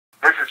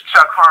This is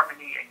Chuck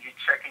Harmony, and you're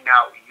checking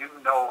out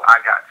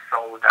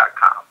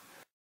YouKnowIGotSoul.com.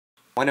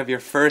 One of your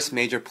first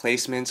major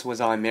placements was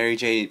on Mary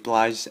J.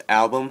 Blige's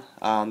album,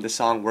 the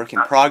song Work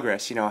in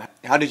Progress. You know,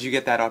 how did you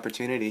get that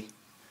opportunity?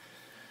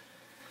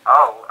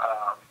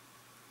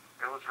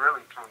 It was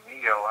really through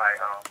Neo.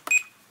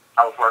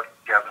 I was working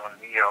together on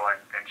Neo,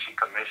 and she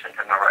commissioned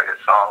him to write a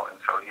song, and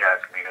so he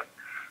asked me to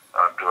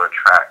do a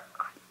track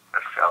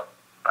that felt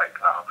like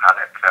how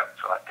that felt,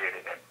 so I did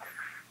it,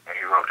 and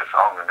he wrote the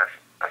song, and that's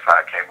how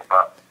it came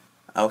about.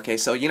 Okay,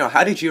 so, you know,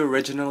 how did you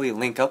originally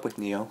link up with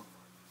Neo?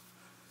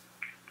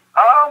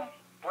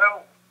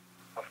 Well,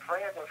 a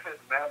friend of his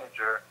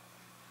manager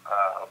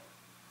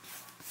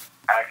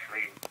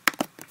actually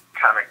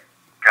kind of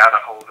got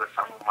a hold of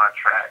some of my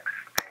tracks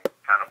and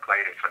kind of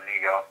played it for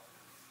Neo.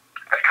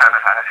 That's kind of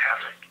how it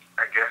happened,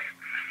 I guess.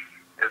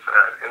 It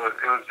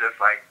was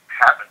just like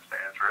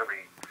happenstance,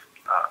 really.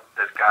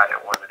 This guy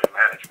that wanted to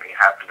manage me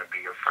happened to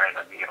be a friend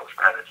of Neo's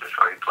manager,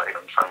 so he played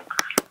him some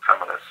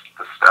of the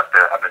stuff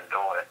that I've been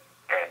doing,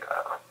 and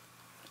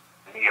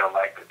Neo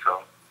liked it,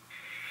 so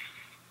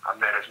I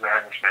met his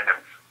management,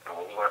 and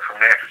we went from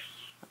there.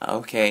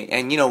 Okay,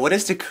 and you know, what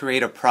is the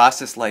creative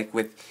process like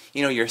with,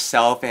 you know,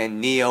 yourself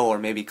and Neo or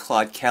maybe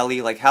Claude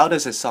Kelly? Like, how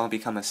does a song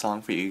become a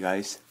song for you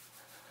guys?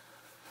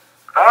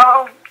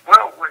 Well,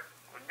 with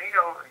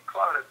Neo and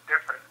Claude, it's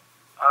different.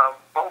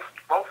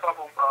 Both of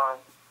them,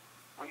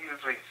 we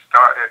usually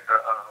start at the,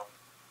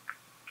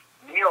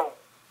 Neo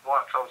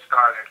wants to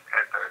start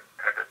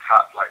at the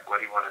top, like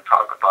what he want to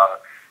talk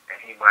about, and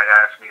he might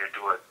ask me to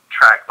do a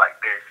track like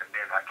this, and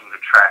then I do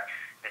the track,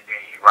 and then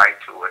he write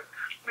to it.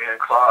 Me and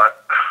Claude,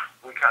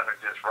 we kind of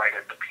just write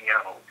at the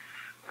piano.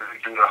 We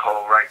do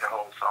write the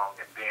whole song,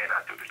 and then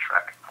I do the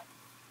track.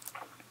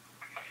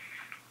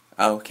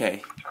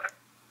 Okay.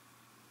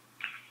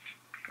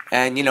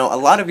 And, you know, a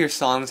lot of your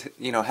songs,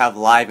 you know, have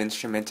live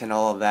instrument and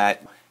all of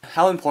that.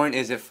 How important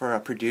is it for a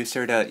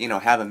producer to, you know,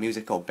 have a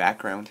musical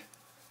background?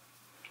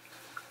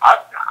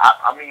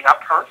 I mean, I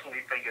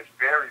personally think it's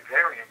very,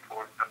 very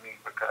important. I mean,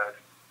 because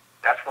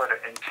that's where the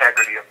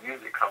integrity of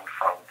music comes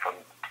from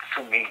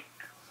to me.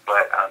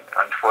 But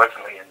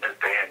unfortunately, in this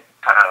day and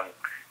time,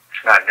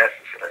 it's not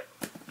necessary.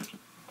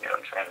 You know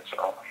what I'm saying?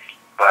 So,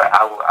 but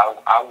I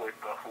would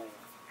behoove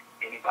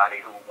anybody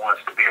who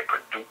wants to be a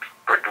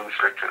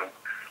producer to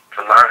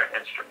learn an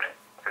instrument.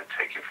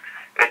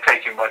 It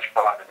take you much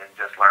farther than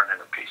just learning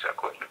a piece of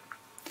equipment.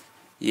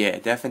 Yeah,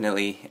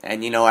 definitely.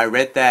 And, you know, I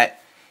read that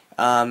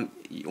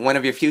one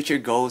of your future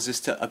goals is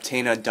to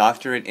obtain a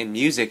doctorate in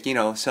music, you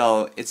know,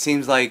 so it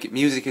seems like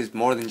music is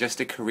more than just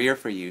a career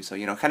for you. So,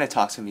 you know, kind of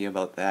talk to me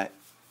about that.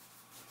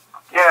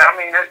 Yeah, I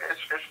mean,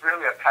 it's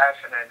really a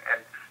passion,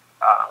 and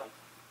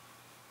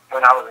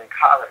when I was in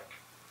college,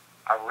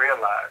 I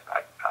realized,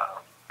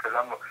 because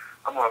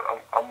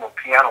I'm a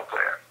piano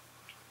player.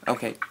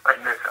 Okay.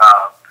 And this,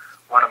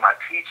 one of my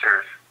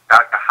teachers,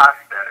 Dr.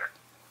 Hostetter,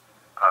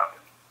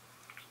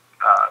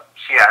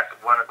 she asked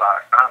one of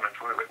our assignments,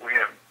 we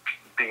in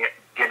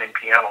beginning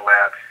piano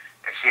lab,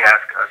 and she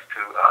asked us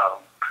to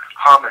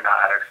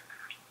harmonize,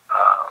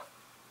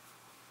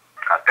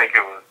 I think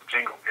it was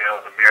Jingle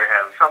Bells or Mary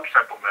Had some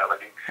simple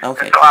melody.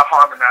 Okay. And so I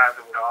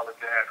harmonized it with all the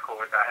jazz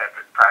chords I had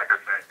been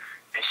practicing,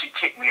 and she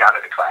kicked me out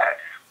of the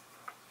class.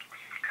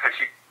 Because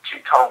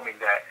she told me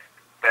that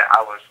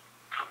I was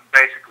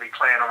basically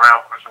playing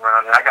around,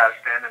 and I got a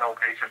standing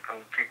ovation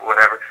from people,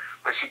 whatever,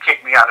 but she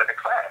kicked me out of the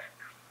class.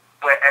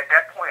 But at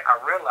that point, I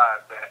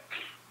realized that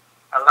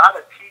a lot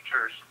of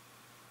teachers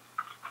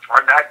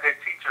are not good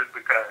teachers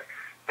because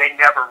they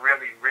never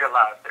really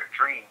realized their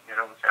dream. You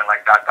know what I'm saying?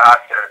 Like Dr.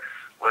 Oster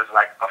was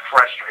like a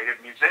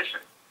frustrated musician,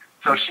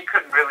 so she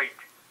couldn't really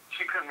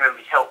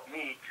help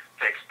me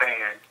to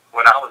expand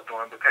what I was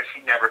doing because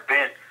she never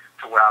been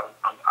to where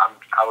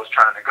I was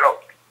trying to go.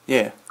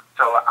 Yeah.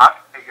 So I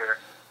figure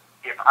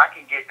if I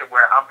can get to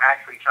where I'm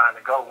actually trying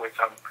to go, which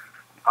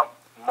I'm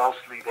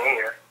mostly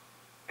there,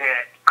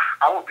 then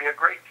I will be a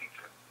great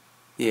teacher.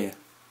 Yeah.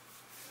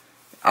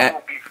 I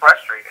won't be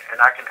frustrated, and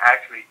I can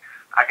actually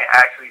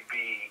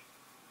be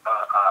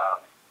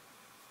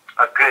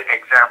a good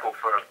example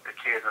for the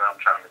kids that I'm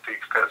trying to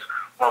teach, because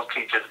most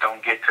teachers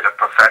don't get to the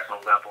professional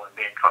level and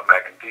then come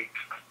back and teach.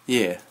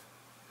 Yeah.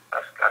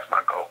 That's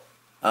my goal.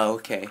 Oh,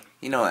 okay.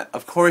 You know,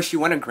 of course you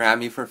won a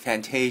Grammy for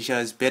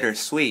Fantasia's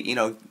Bittersweet. You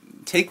know,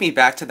 take me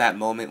back to that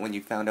moment when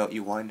you found out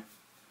you won.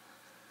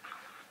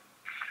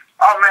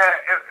 Oh man,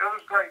 it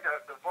was great.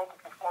 The vocal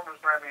performance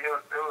Grammy, it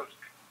was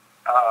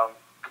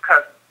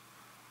because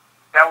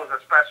that was a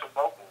special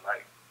vocal.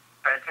 Like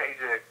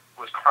Fantasia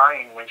was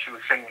crying when she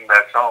was singing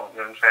that song.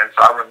 You know what I'm saying?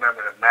 So I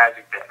remember the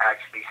magic that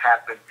actually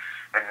happened,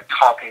 and the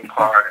talking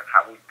part, and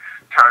how we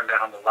turned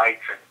down the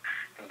lights and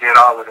did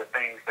all of the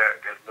things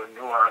the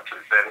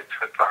nuances that it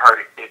took for her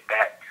to get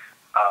that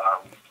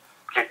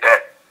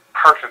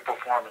perfect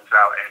performance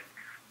out,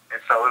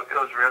 and so it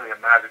was really a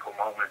magical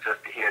moment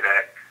just to hear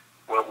that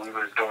what we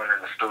was doing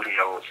in the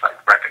studio was like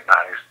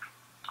recognized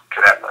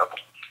to that level.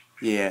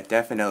 Yeah,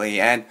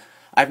 definitely. And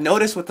I've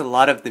noticed with a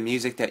lot of the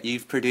music that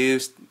you've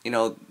produced, you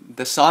know,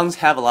 the songs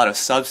have a lot of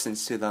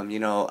substance to them. You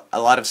know, a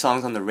lot of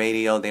songs on the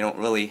radio, they don't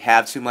really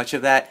have too much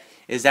of that.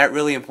 Is that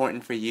really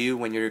important for you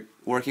when you're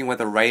working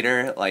with a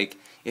writer? Like,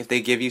 if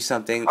they give you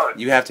something, Oh,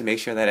 you have to make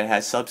sure that it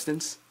has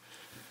substance?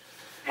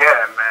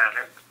 yeah,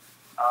 man.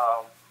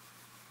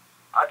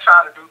 I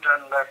try to do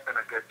nothing less than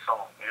a good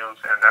song. You know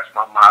what I'm saying? That's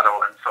my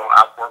motto. And so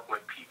I work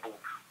with people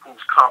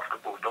who's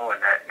comfortable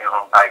doing that. You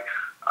know, like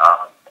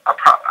I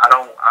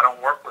don't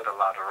work with a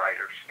lot of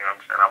writers. You know what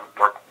I'm saying? I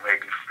work with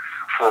maybe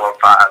 4 or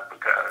 5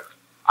 because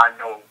I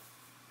know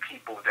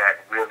people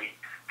that really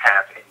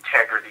have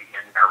integrity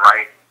in their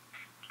writing,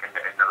 in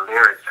the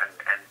lyrics,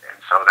 and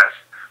so that's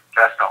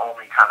the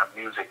only kind of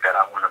music that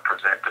I want to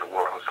present to the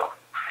world. So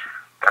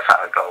that's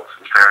how it goes.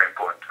 It's very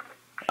important to me.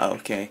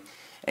 Okay.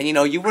 And you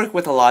know, you work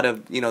with a lot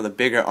of, you know, the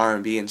bigger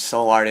R&B and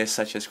soul artists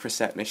such as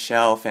Chrisette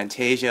Michele,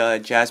 Fantasia,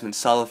 Jasmine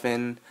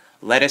Sullivan,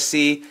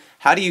 Lettucey.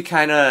 How do you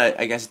kind of,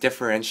 I guess,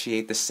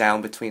 differentiate the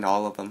sound between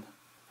all of them?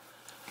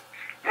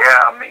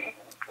 Yeah, I mean,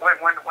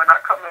 when I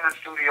come in the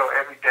studio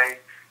every day,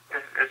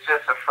 it's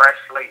just a fresh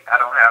slate. I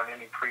don't have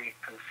any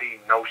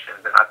preconceived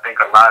notions, and I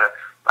think a lot of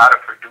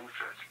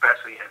producers,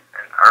 especially in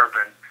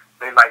urban,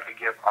 they like to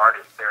give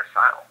artists their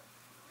sound.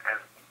 And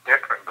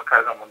different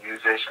because I'm a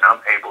musician,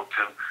 I'm able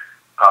to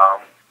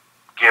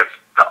give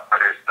the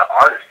artist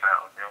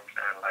sound. You know what I'm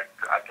saying? Like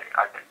I can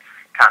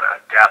kind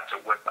of adapt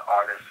to what the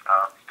artist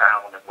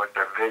sound and what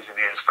their vision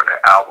is for their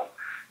album.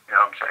 You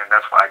know what I'm saying?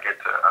 That's why I get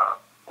to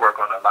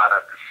work on a lot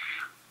of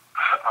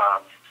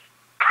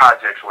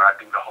projects where I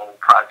do the whole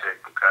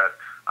project because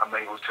I'm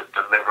able to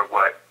deliver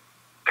what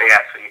the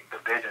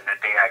vision that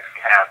they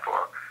actually have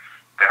for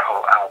their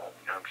whole album.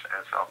 You know what I'm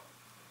saying? So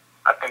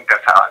I think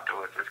that's how I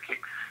do it.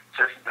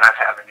 Just not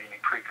having any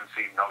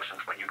preconceived notions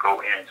when you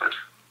go in. Just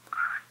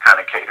kind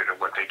of cater to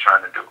what they're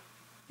trying to do.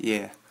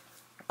 Yeah.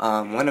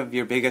 One of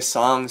your biggest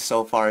songs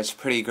so far is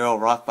Pretty Girl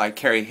Rock by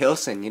Carrie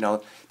Hilson. You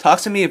know, talk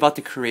to me about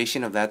the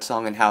creation of that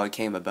song and how it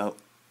came about.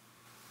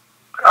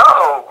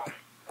 Oh,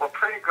 well,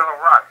 Pretty Girl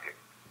Rock. It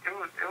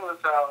was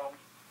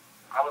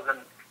I was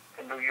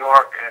in New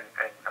York and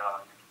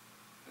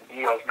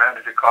Neo's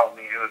manager called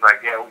me. He was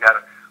like, yeah, we got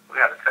a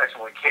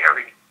session with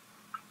Carrie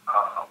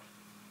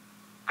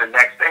the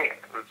next day.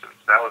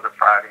 That was a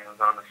Friday. It was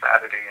on a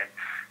Saturday,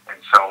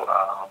 and so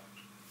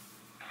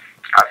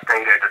I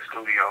stayed at the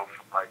studio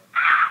like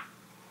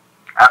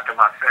after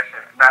my session.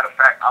 Matter of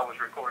fact, I was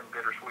recording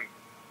Bittersweet.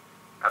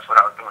 That's what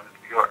I was doing in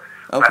New York.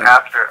 Okay. But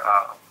after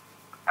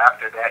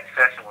that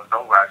session was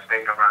over, I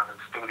stayed around the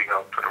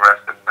studio for the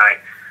rest of the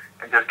night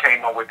and just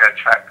came up with that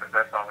track because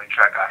that's the only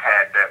track I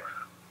had that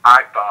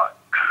I thought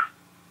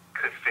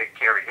could fit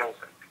Carrie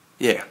Hilson.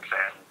 Yeah. You know what I'm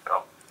saying?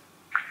 So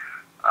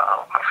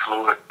I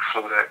flew to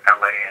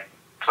LA and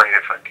played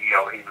it for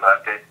Dio. He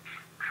loved it.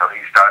 So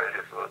he started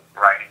his little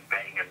writing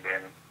thing, and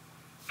then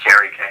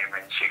Carrie came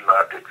and she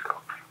loved it. So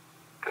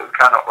it was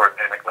kind of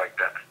organic like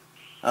that.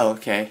 Oh,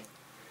 okay.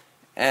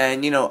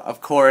 And, you know,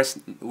 of course,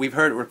 we've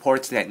heard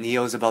reports that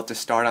Neo's about to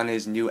start on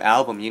his new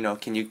album. You know,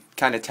 can you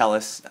kind of tell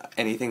us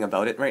anything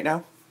about it right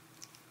now?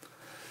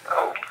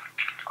 So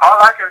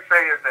all I can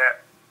say is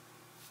that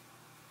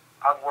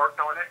I've worked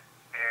on it,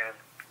 and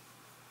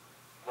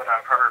what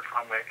I've heard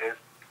from it is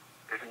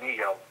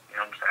Neo. You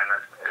know what I'm saying?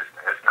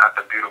 It's not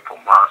the beautiful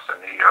monster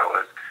Neo.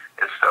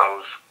 It's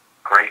those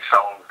great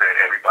songs that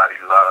everybody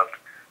loved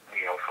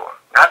Neo for.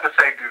 Not to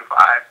say beautiful.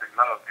 I actually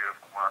love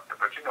Beautiful Monster,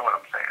 but you know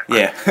what I'm saying.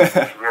 Yeah.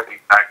 It's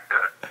really back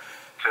to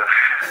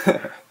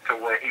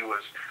what he was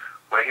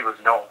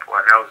known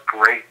for. And that was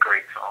great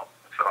song.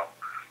 So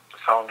the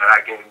song that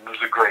I gave him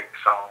was a great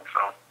song.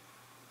 So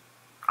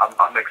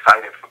I'm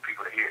excited for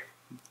people to hear.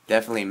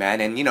 Definitely, man.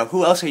 And, you know,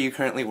 who else are you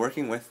currently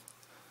working with?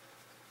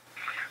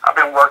 I've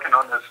been working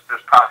on this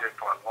project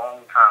for a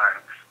long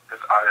time.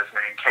 This artist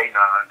named K9.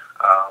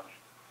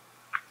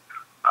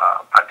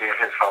 I did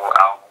his whole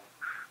album.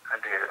 I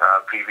did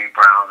P.V.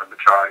 Brown and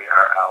Majority of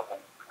her album.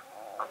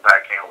 I'm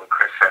back in with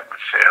Chrisette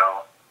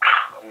Michele.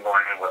 I'm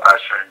going in with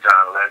Usher and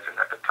John Legend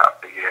at the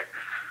top of the year.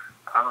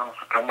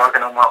 I'm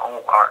working on my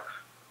own art.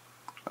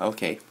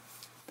 Okay.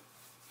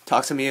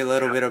 Talk to me a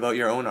little bit about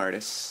your own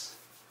artists.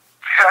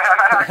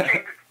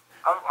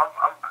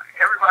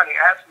 Everybody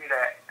asks me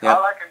that. Yep.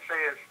 All I can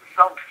say is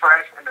something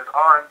fresh, and it's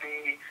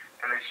R&B,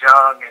 and it's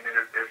young, and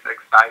it's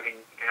exciting.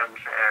 You know what I'm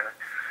saying? And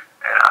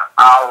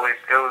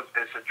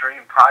it's a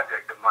dream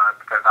project of mine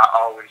because I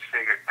always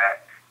figured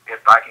that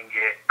if I can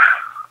get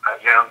a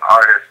young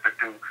artist to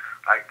do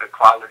like the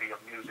quality of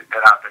music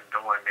that I've been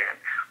doing, then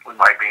we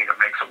might be able to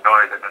make some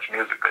noise in this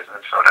music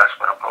business. So that's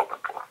what I'm hoping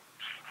for.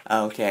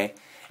 Okay.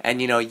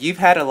 And, you know, you've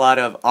had a lot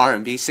of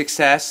R&B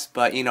success,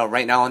 but, you know,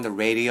 right now on the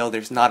radio,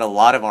 there's not a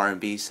lot of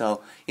R&B.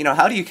 So, you know,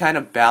 how do you kind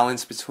of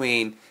balance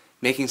between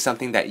making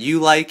something that you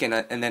like and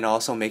then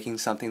also making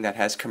something that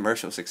has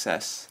commercial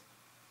success?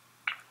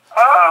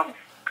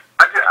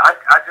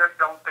 I just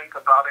don't think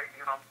about it.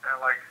 You know what I'm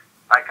saying?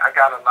 Like I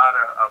got a lot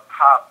of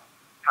pop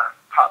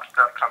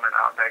stuff coming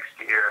out next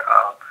year.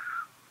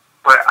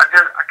 But I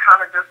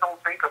kind of just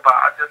don't think about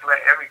it. I just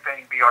let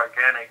everything be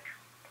organic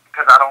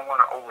because I don't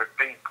want to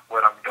overthink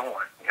what I'm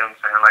doing. You know what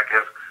I'm saying? Like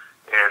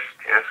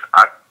If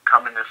I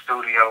come in the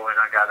studio and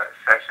I got a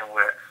session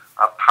with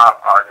a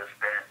pop artist,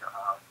 then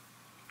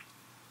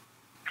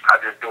I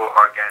just do it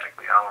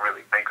organically. I don't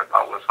really think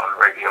about what's on the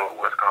radio,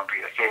 what's going to be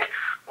a hit,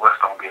 what's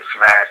going to be a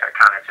smash. I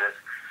kind of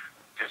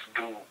just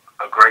do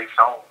a great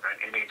song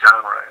in any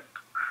genre and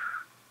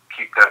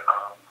keep that.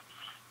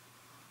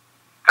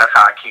 That's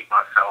how I keep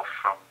myself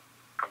from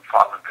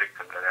falling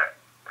victim to that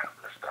kind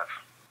of stuff.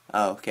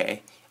 Oh,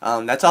 okay.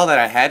 That's all that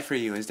I had for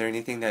you. Is there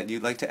anything that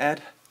you'd like to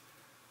add?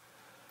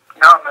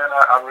 No, man,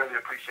 I really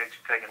appreciate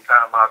you taking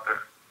time out to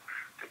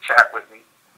chat with me.